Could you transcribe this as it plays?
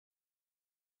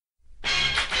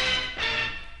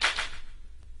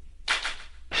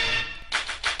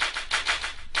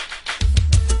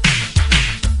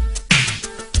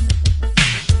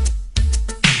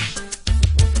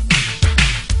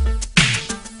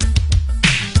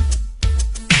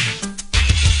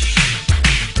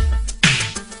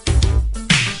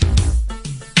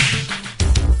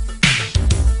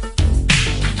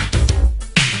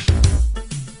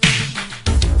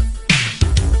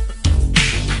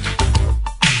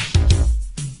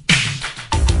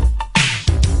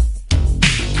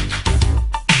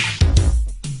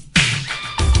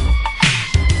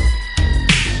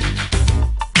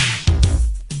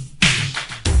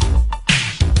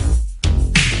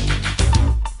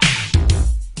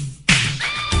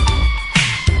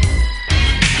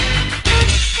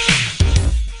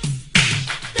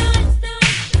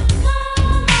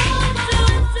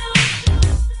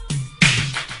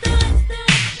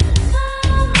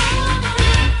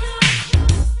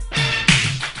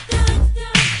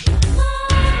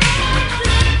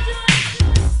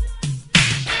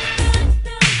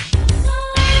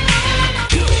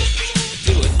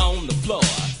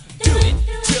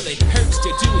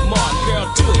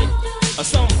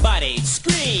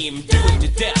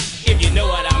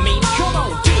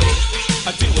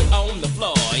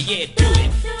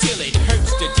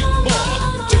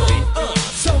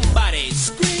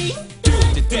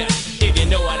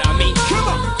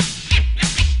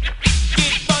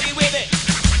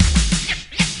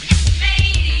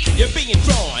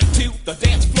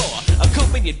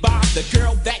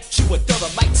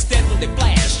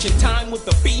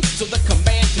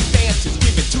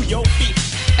your feet.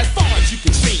 As far as you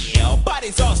can see, our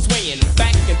bodies are swaying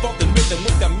back and forth in rhythm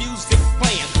with the music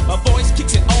playing. My voice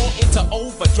kicks it all into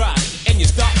overdrive, and you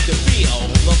start to feel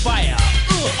the fire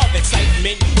of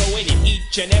excitement growing in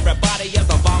each and every body as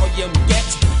the volume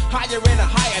gets higher and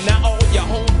higher. Now all your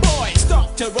homeboys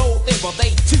start to roll in, well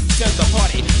they too sense the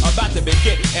party about to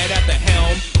begin. And at the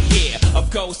helm, yeah, of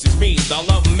course it's me, the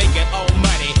love making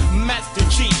almighty Master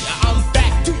G. I'm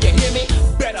back, do you hear me?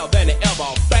 Better than ever,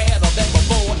 better than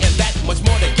before, and that much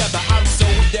more together. I'm so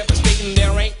devastating,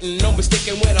 there ain't no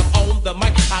mistaking when I'm on the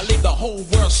mic. I leave the whole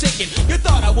world shaking. You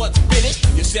thought I was finished,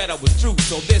 you said I was through.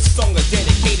 So this song is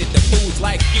dedicated to fools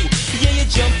like you. Yeah, you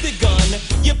jumped the gun,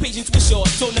 your patience was short,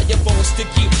 so now you're forced to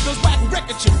keep those rock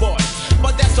records you bought.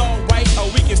 But that's alright, or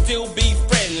we can still be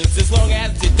friends, as long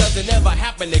as it doesn't ever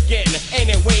happen again.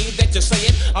 Any way that you say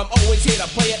it, I'm always here to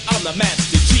play it. I'm the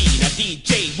Master G. Now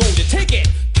DJ, won't you take it?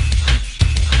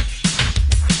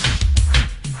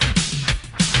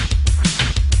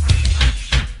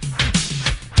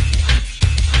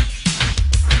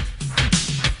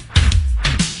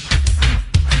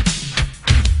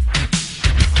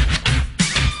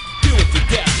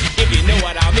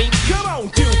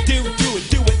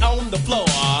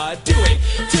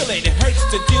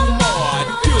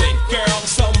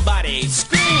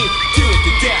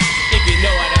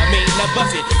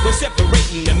 We're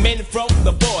separating the men from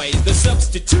the boys, the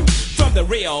substitute from the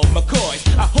real McCoys.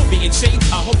 I hope you're in shape,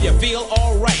 I hope you feel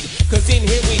alright, cause in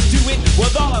here we do it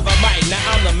with all of our might. Now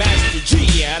I'm the Master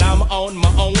G, and I'm on my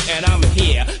own, and I'm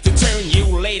here to turn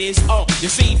you ladies on. You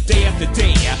see, day after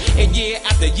day, and year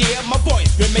after year, my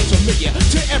voice remains familiar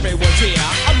to everyone's ear.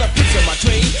 I'm the prince of my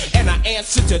trade, and I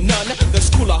answer to none. The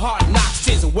school of hard knocks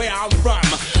is where I'm from.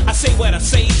 I say what I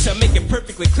say to make it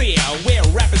perfectly clear. Where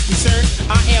rap is concerned,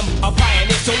 I am a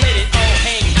pioneer, so let it all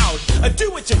hang out.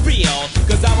 Do what you feel,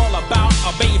 cause I'm all about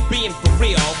a baby being for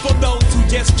real. For those who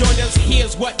just joined us,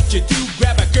 here's what you do.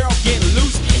 Grab a girl, get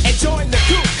loose, and join the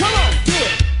crew. Come on, do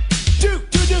it. Do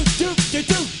it. Do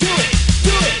it.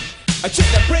 I check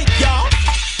the break, y'all.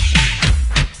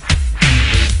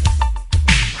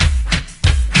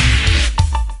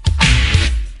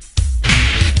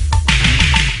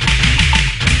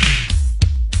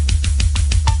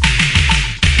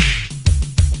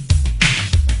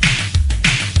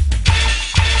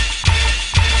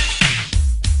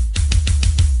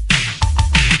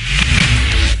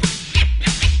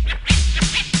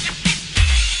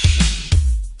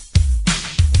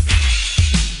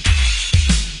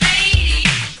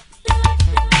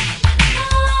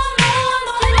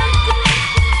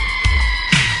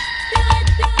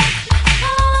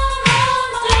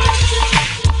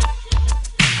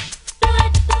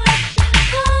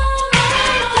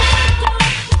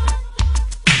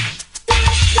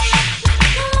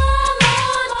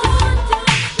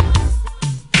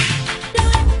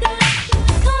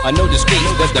 I know the streets,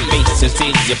 cause the bass is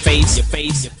in your face, your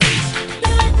face, your face.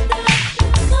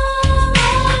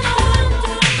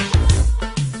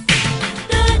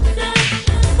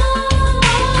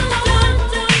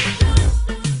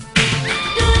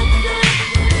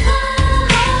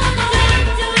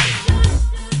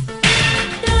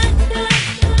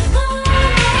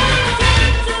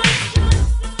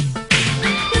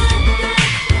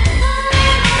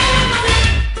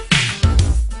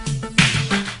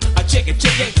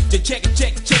 Check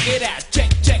it out.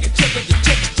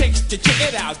 Check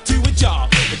it out. Do it, y'all.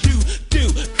 Do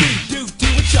it,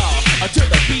 y'all. To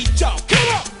the beat, y'all. Come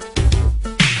on.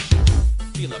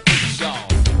 Feel a beat, y'all.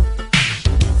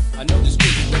 I know the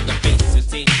streets with the bass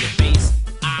is in your face.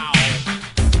 Ow.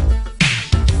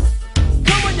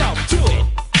 Come on, y'all. Do it.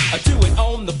 Do it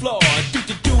on the floor. Do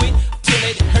it till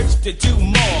it hurts to do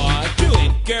more. Do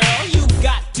it, girl. You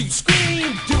got to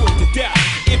scream. Do it to death.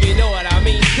 If you know what I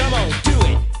mean. Come on, do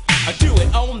it. Do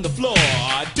it on the floor,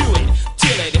 do it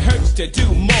till it hurts to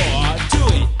do more. Do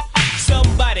it,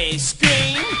 somebody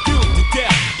scream, do it to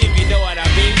death. If you know what I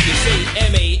mean, you say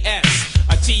M-A-S-T-E-R-G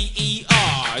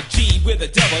with a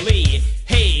double E.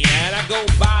 Hey, and I go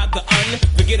by the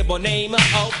unforgettable name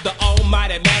of the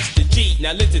almighty Master G.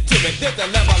 Now listen to me, there's a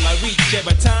level I reach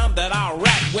every time that I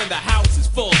rap when the house is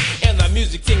full and the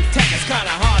music ting-tac. It's kinda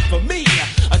hard for me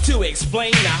to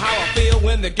explain how I feel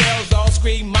when the girls all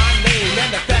scream my name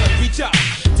and the fellas reach up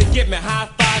to give me high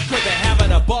five cause they're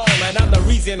having a ball, and I'm the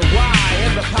reason why.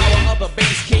 And the power of the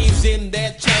bass caves in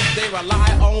their chest. They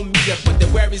rely on me to put their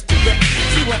worries to rest.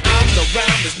 See, when I'm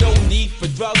around, there's no need for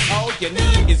drugs. All you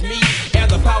need is me and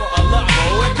the power of love.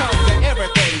 Oh, it comes to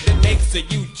everything that makes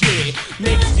you jury,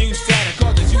 makes you sad and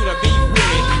causes you to be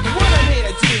weary. What I'm here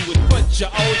to do is put your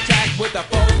old track with the